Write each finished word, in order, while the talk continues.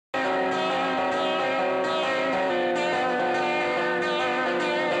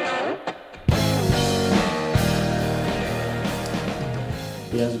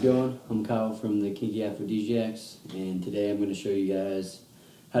how's it going? I'm Kyle from the Kinky Aphrodisiacs, and today I'm going to show you guys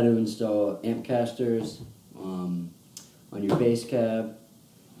how to install amp casters on your bass cab.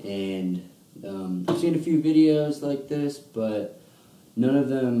 And I've seen a few videos like this, but none of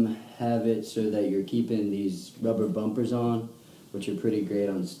them have it so that you're keeping these rubber bumpers on, which are pretty great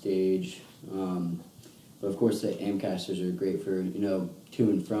on stage. But of course the amp casters are great for, to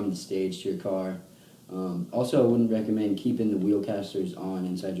and from the stage to your car. Also, I wouldn't recommend keeping the wheel casters on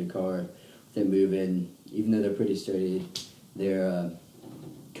inside your car with it moving. Even though they're pretty sturdy, they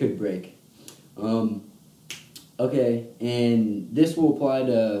could break. Okay, and this will apply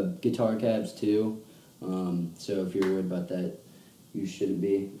to guitar cabs too. So if you're worried about that, you shouldn't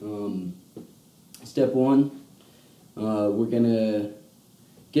be. Step one, we're gonna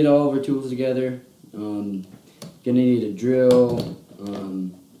get all of our tools together. Gonna need a drill,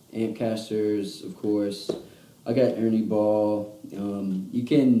 amp casters, of course. I got Ernie Ball. You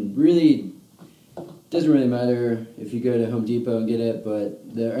can really, doesn't really matter if you go to Home Depot and get it,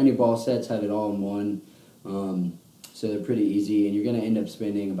 but the Ernie Ball sets have it all in one. So they're pretty easy, and you're going to end up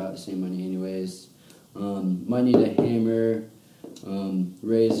spending about the same money anyways. Might need a hammer,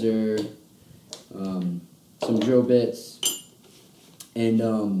 razor, some drill bits, and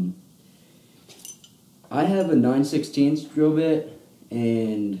I have a 9/16 drill bit,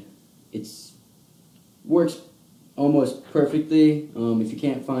 and it's works almost perfectly. If you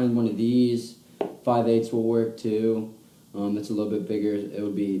can't find one of these, 5/8 will work too. It's a little bit bigger, it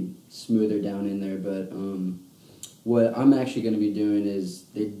would be smoother down in there, but what I'm actually going to be doing is,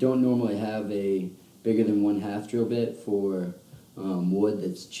 they don't normally have a bigger than 1/2 drill bit for wood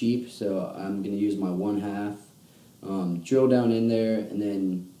that's cheap, so I'm going to use my 1/2, drill down in there, and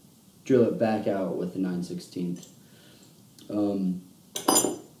then drill it back out with the 9/16.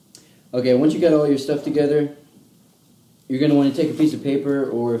 Okay, once you got all your stuff together, you're going to want to take a piece of paper,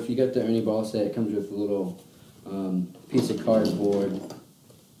 or if you got the Ernie Ball set, it comes with a little piece of cardboard.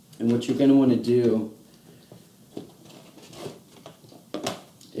 And what you're going to want to do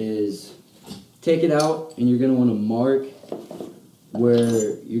is take it out, and you're going to want to mark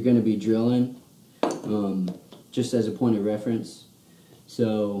where you're going to be drilling, just as a point of reference.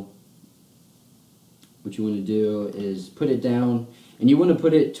 So what you want to do is put it down, and you want to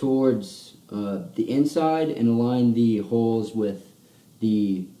put it towards the inside and align the holes with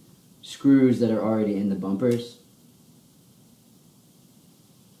the screws that are already in the bumpers.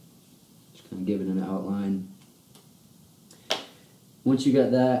 Just kind of give it an outline. Once you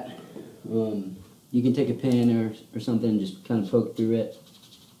got that, you can take a pen or something and just kind of poke through it.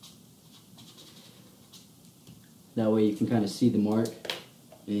 That way you can kind of see the mark,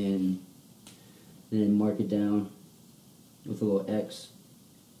 and then mark it down with a little X.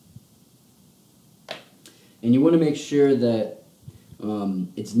 And you want to make sure that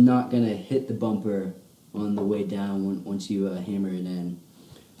it's not going to hit the bumper on the way down once you hammer it in.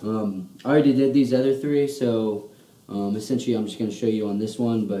 I already did these other three, so essentially I'm just going to show you on this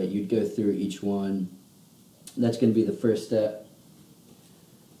one, but you'd go through each one. That's going to be the first step.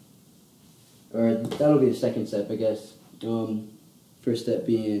 Or that'll be the second step, I guess. First step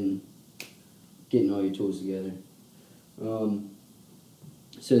being getting all your tools together.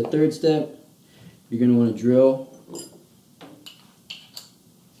 So the third step, you're going to want to drill.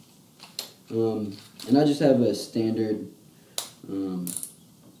 And I just have a standard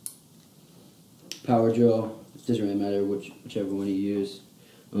power drill. It doesn't really matter whichever one you use.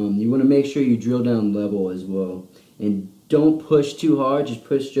 You want to make sure you drill down level as well. And don't push too hard, just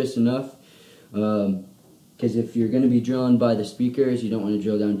push just enough. Because if you're going to be drilling by the speakers, you don't want to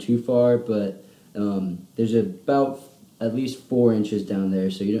drill down too far, but there's about at least 4 inches down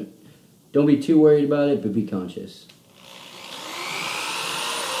there, so you don't be too worried about it, but be conscious.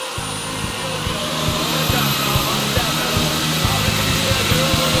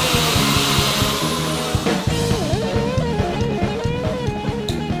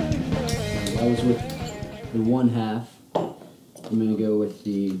 I was with the 1/2. I'm going to go with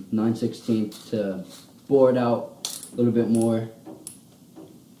the 9/16 to bore it out a little bit more.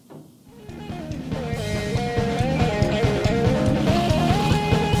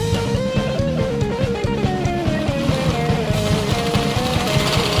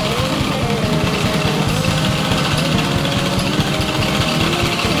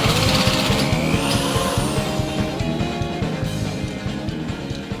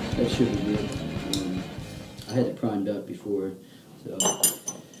 That should be good. I had it primed up before, so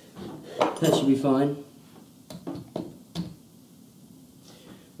that should be fine.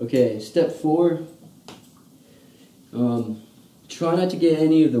 Okay, step 4. Try not to get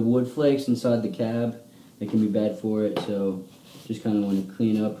any of the wood flakes inside the cab. It can be bad for it, so Just kind of want to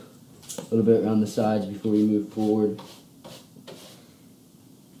clean up a little bit around the sides before we move forward.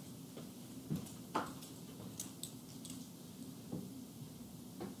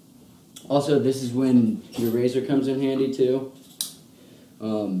 Also, this is when your razor comes in handy too,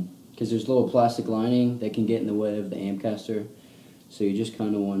 because there's a little plastic lining that can get in the way of the amp caster. So you just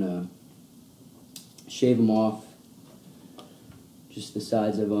kind of want to shave them off, just the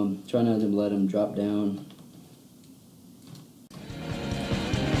sides of them. Try not to let them drop down.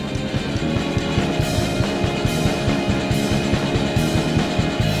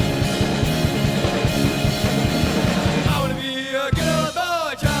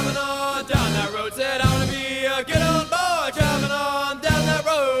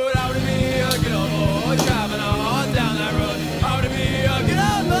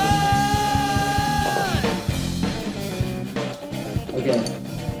 Okay,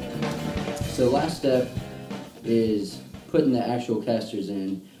 so last step is putting the actual casters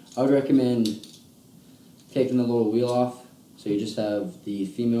in. I would recommend taking the little wheel off, so you just have the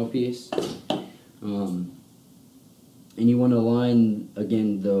female piece. And you want to align,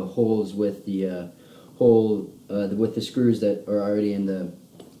 again, the holes with the with the screws that are already in the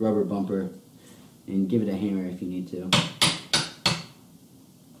rubber bumper, and give it a hammer if you need to.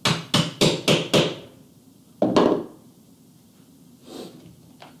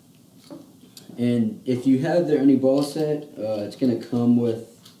 And if you have the Ernie Ball set, it's going to come with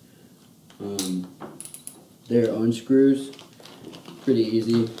their unscrews. Pretty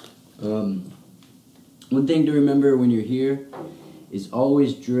easy. One thing to remember when you're here is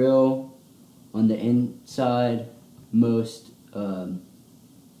always drill on the inside most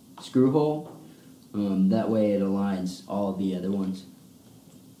screw hole. That way it aligns all the other ones.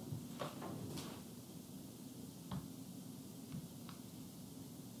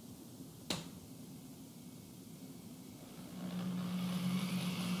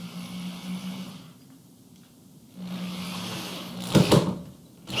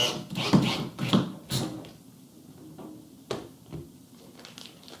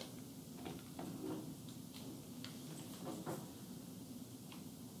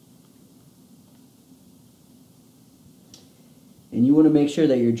 And you want to make sure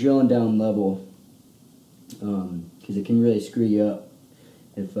that you're drilling down level, because it can really screw you up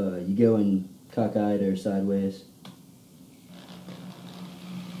if you go in cockeyed or sideways.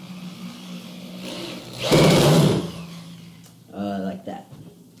 Like that.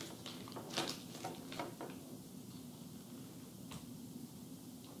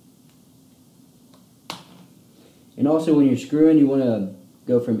 And also when you're screwing, you want to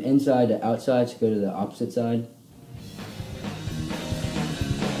go from inside to outside, so go to the opposite side.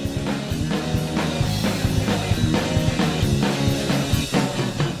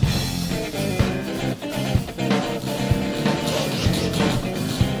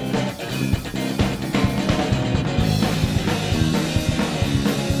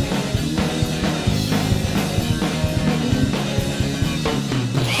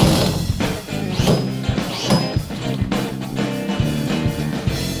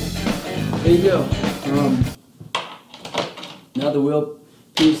 There you go. Now the wheel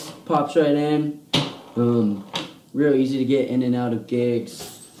piece pops right in. Real easy to get in and out of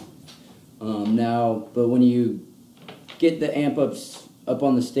gigs. But when you get the amp up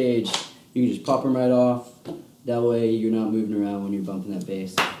on the stage, you can just pop them right off. That way you're not moving around when you're bumping that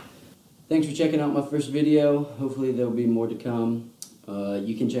bass. Thanks for checking out my first video. Hopefully there'll be more to come.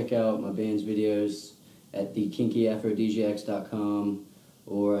 You can check out my band's videos at thekinkyafrodjx.com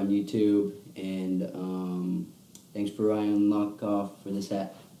or on YouTube. And thanks for Ryan Lockoff for this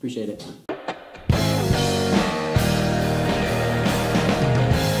hat. Appreciate it.